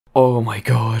Oh my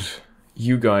god.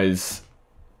 You guys,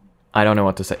 I don't know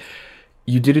what to say.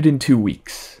 You did it in 2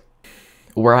 weeks.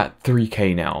 We're at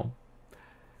 3K now.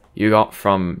 You got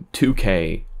from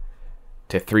 2K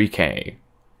to 3K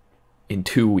in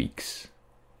 2 weeks.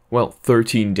 Well,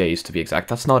 13 days to be exact.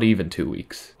 That's not even 2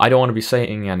 weeks. I don't want to be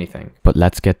saying anything, but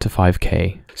let's get to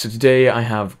 5K. So today I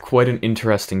have quite an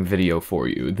interesting video for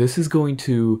you. This is going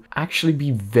to actually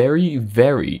be very,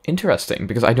 very interesting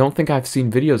because I don't think I've seen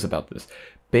videos about this.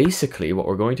 Basically, what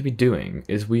we're going to be doing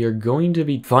is we are going to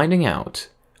be finding out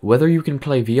whether you can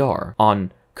play VR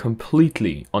on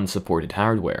completely unsupported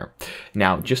hardware.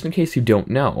 Now, just in case you don't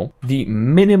know, the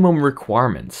minimum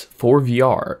requirements for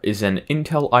VR is an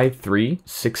Intel i3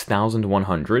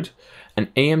 6100, an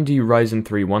AMD Ryzen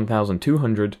 3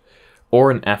 1200,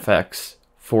 or an FX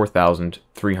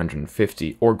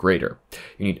 4350 or greater.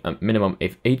 You need a minimum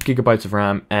of 8 gigabytes of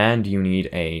RAM, and you need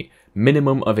a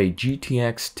minimum of a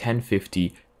GTX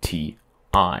 1050 Ti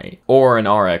or an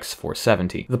RX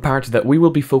 470. The part that we will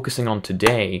be focusing on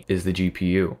today is the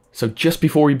GPU. So just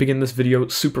before we begin this video,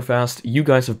 super fast, you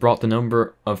guys have brought the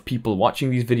number of people watching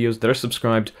these videos that are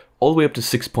subscribed all the way up to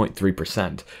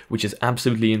 6.3%, which is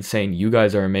absolutely insane. You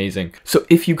guys are amazing. So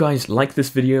if you guys like this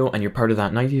video and you're part of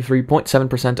that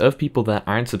 93.7% of people that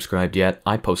aren't subscribed yet,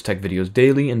 I post tech videos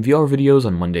daily and VR videos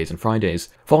on Mondays and Fridays.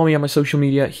 Follow me on my social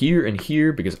media here and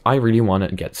here because I really want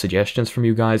to get suggestions from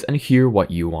you guys and hear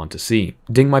what you want to see.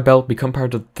 Ding my bell, become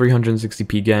part of the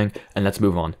 360p gang, and let's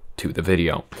move on to the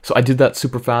video. So I did that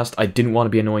super fast. I didn't want to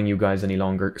be annoying you guys any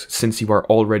longer since you are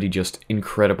already just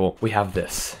incredible. We have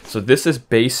this. So this is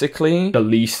basically the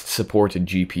least supported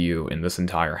GPU in this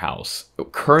entire house.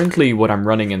 Currently what I'm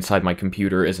running inside my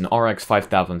computer is an RX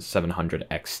 5700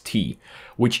 XT,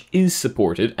 which is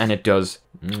supported and it does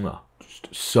just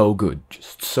so good,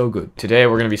 just so good. Today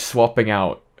we're going to be swapping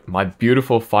out my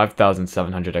beautiful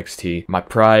 5700 XT, my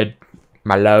pride,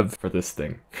 my love for this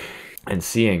thing, and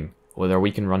seeing whether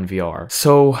we can run VR.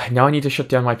 So now I need to shut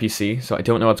down my PC, so I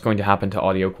don't know what's going to happen to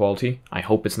audio quality. I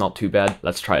hope it's not too bad.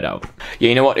 Let's try it out. Yeah,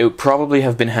 you know what? It would probably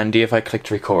have been handy if I clicked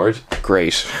record.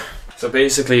 Great. So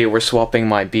basically, we're swapping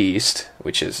my beast,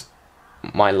 which is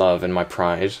my love and my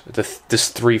pride, this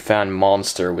 3-fan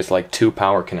monster with like 2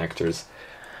 power connectors,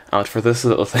 out for this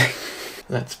little thing.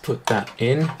 Let's put that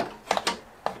in.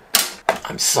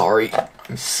 I'm sorry,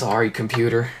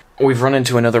 computer. We've run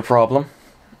into another problem.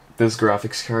 This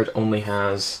graphics card only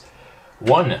has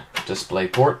 1 display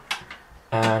port,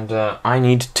 and I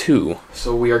need 2.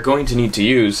 So we are going to need to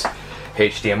use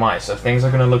HDMI. So things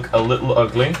are going to look a little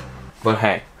ugly, but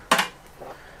hey,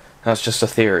 that's just a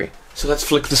theory. So let's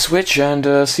flick the switch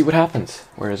and see what happens.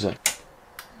 Where is it?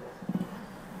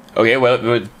 Okay,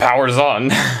 well, it powers on.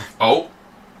 Oh.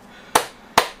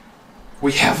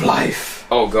 We have life.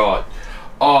 Oh god.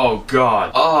 Oh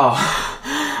god. Oh.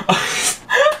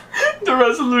 The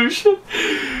resolution.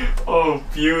 Oh,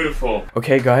 beautiful.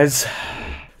 Okay, guys,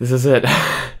 this is it.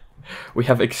 We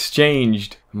have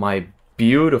exchanged my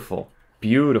beautiful.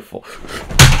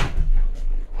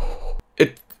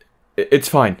 It's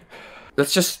fine.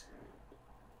 Let's just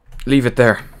leave it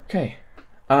there. Okay.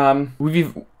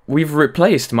 We've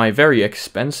replaced my very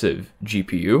expensive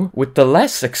GPU with the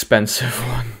less expensive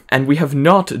one, and we have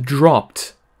not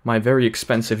dropped my very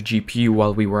expensive GPU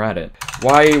while we were at it.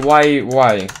 Why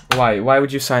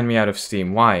would you sign me out of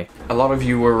Steam? Why? A lot of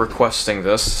you were requesting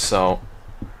this, so...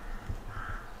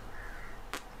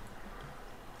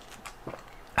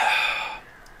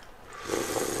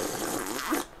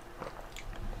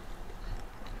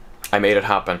 I made it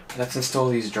happen. Let's install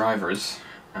these drivers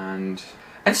and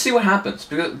see what happens,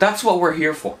 because that's what we're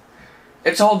here for.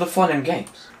 It's all the fun and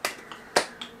games.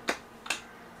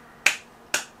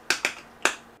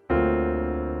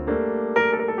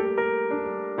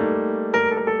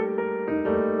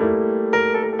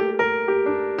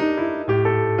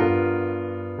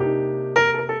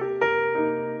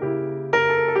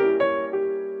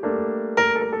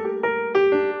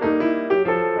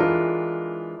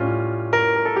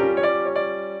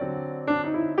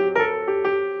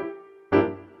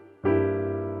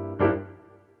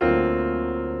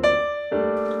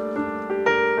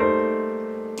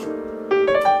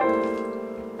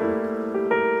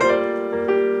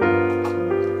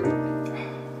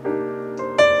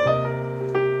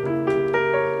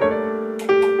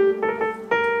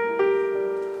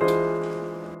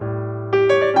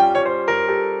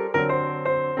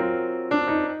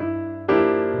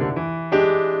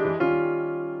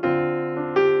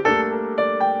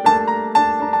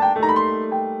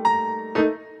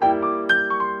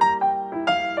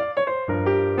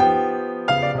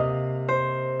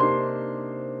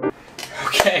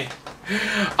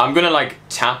 I'm gonna like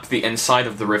tap the inside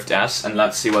of the Rift S and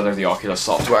let's see whether the Oculus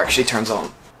software actually turns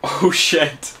on. Oh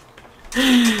shit.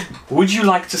 Would you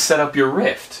like to set up your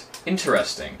Rift?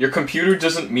 Interesting. Your computer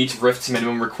doesn't meet Rift's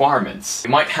minimum requirements.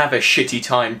 You might have a shitty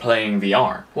time playing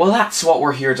VR. Well, that's what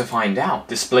we're here to find out.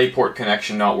 DisplayPort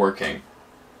connection not working.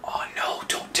 Oh no,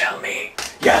 don't tell me.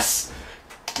 Yes!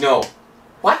 No.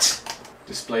 What?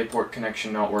 DisplayPort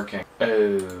connection not working.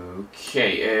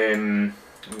 Okay,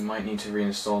 we might need to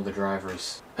reinstall the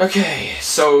drivers. Okay,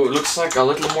 so looks like a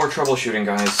little more troubleshooting,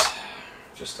 guys.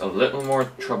 Just a little more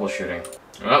troubleshooting.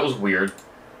 Well, that was weird.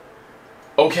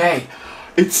 Okay,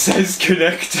 it says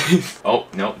connected. Oh,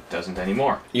 no, it doesn't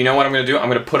anymore. You know what I'm gonna do? I'm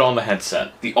gonna put on the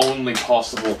headset. The only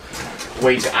possible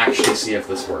way to actually see if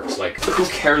this works. Like, who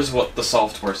cares what the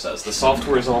software says? The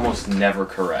software is almost never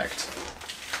correct.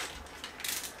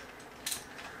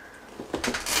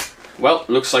 Well,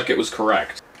 looks like it was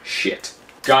correct. Shit.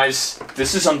 Guys,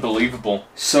 this is unbelievable.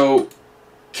 So,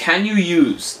 can you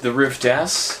use the Rift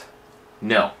S?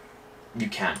 No, you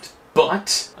can't.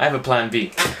 But I have a plan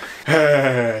B.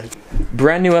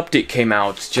 Brand new update came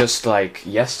out just like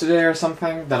yesterday or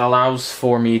something that allows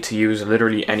for me to use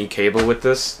literally any cable with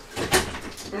this.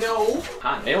 No.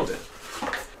 I nailed it.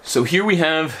 So here we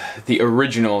have the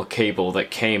original cable that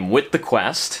came with the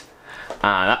Quest.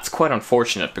 That's quite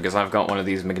unfortunate because I've got one of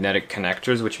these magnetic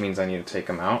connectors, which means I need to take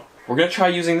them out. We're gonna try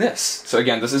using this. So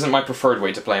again, this isn't my preferred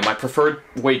way to play. My preferred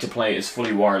way to play is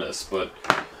fully wireless, but...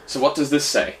 So what does this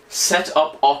say? Set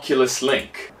up Oculus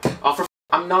Link. Oh, for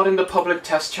I'm not in the public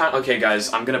test channel. Okay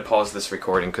guys, I'm gonna pause this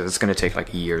recording because it's gonna take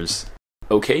like years.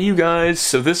 Okay you guys,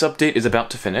 so this update is about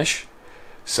to finish.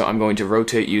 So I'm going to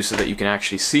rotate you so that you can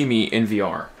actually see me in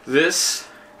VR. This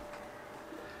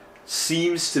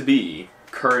seems to be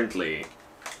currently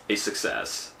a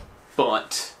success,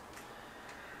 but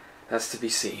that's to be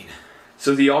seen.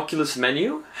 So the Oculus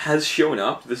menu has shown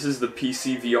up. This is the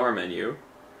PC VR menu.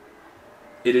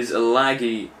 It is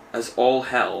laggy as all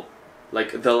hell.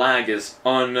 Like, the lag is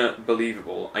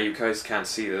unbelievable. You guys can't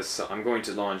see this, so I'm going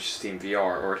to launch Steam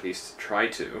VR, or at least try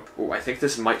to. Oh, I think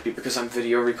this might be because I'm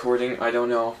video recording, I don't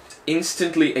know.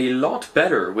 Instantly a lot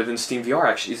better within Steam VR,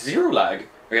 actually. Zero lag.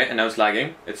 Okay, and now it's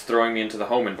lagging. It's throwing me into the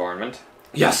home environment.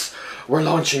 Yes, we're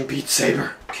launching Beat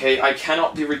Saber. Okay, I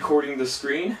cannot be recording the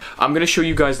screen. I'm gonna show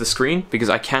you guys the screen, because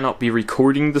I cannot be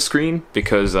recording the screen,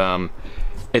 because,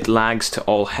 it lags to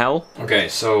all hell. Okay,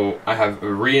 so I have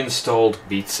reinstalled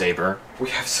Beat Saber. We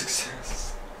have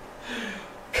success.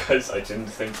 Guys, I didn't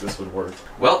think this would work.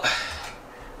 Well,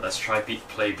 let's try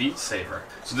play Beat Saber.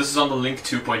 So this is on the Link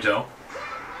 2.0.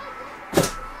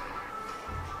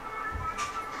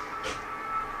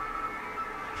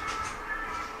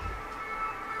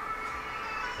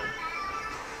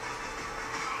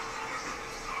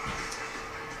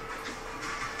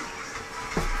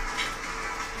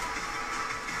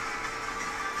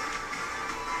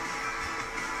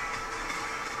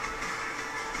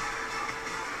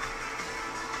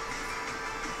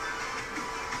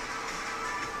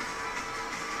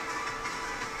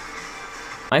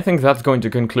 I think that's going to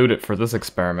conclude it for this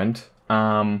experiment.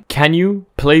 Can you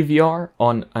play VR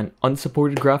on an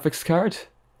unsupported graphics card?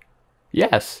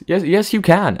 Yes, you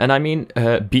can. And I mean,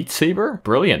 Beat Saber?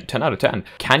 Brilliant, 10 out of 10.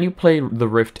 Can you play the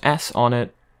Rift S on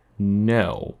it?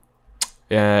 No.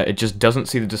 It just doesn't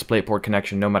see the DisplayPort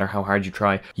connection no matter how hard you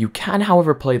try. You can,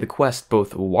 however, play the Quest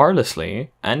both wirelessly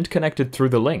and connected through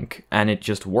the Link, and it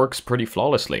just works pretty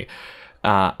flawlessly.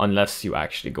 Unless you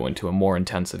actually go into a more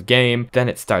intensive game, then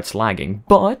it starts lagging.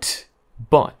 But,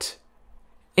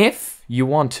 if you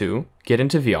want to get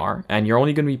into VR, and you're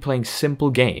only going to be playing simple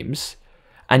games,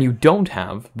 and you don't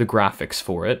have the graphics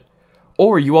for it,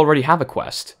 or you already have a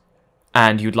Quest,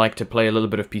 and you'd like to play a little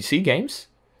bit of PC games,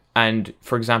 and,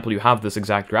 for example, you have this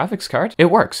exact graphics card,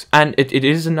 it works. And it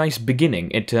is a nice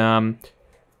beginning.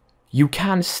 You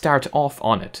can start off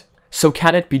on it. So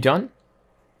can it be done?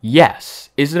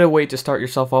 Yes. Is it a way to start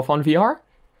yourself off on VR?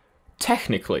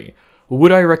 Technically.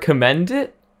 Would I recommend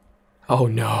it? Oh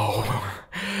no.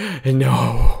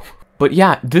 No. But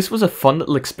yeah, this was a fun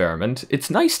little experiment. It's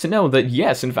nice to know that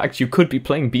yes, in fact, you could be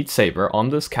playing Beat Saber on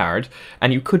this card,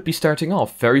 and you could be starting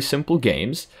off very simple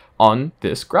games on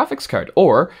this graphics card,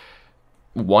 or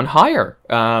one higher.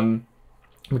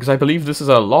 Because I believe this is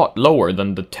a lot lower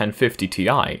than the 1050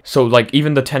 Ti. So like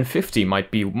even the 1050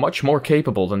 might be much more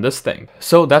capable than this thing.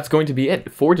 So that's going to be it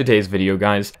for today's video,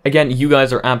 guys. Again, you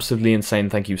guys are absolutely insane.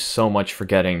 Thank you so much for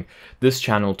getting this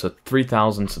channel to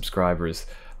 3,000 subscribers.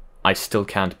 I still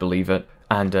can't believe it.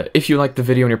 And if you like the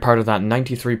video and you're part of that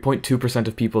 93.2%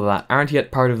 of people that aren't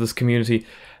yet part of this community,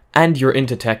 and you're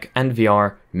into tech and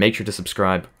VR, make sure to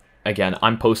subscribe. Again,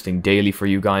 I'm posting daily for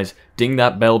you guys. Ding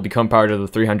that bell, become part of the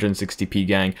 360p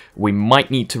gang. We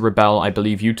might need to rebel. I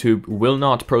believe YouTube will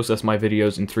not process my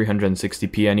videos in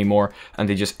 360p anymore, and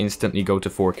they just instantly go to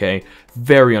 4K.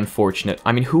 Very unfortunate.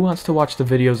 I mean, who wants to watch the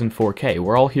videos in 4K?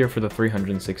 We're all here for the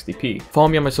 360p. Follow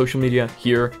me on my social media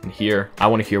here and here. I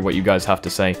want to hear what you guys have to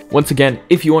say. Once again,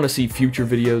 if you want to see future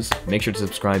videos, make sure to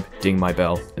subscribe, ding my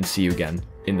bell, and see you again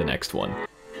in the next one.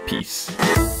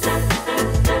 Peace.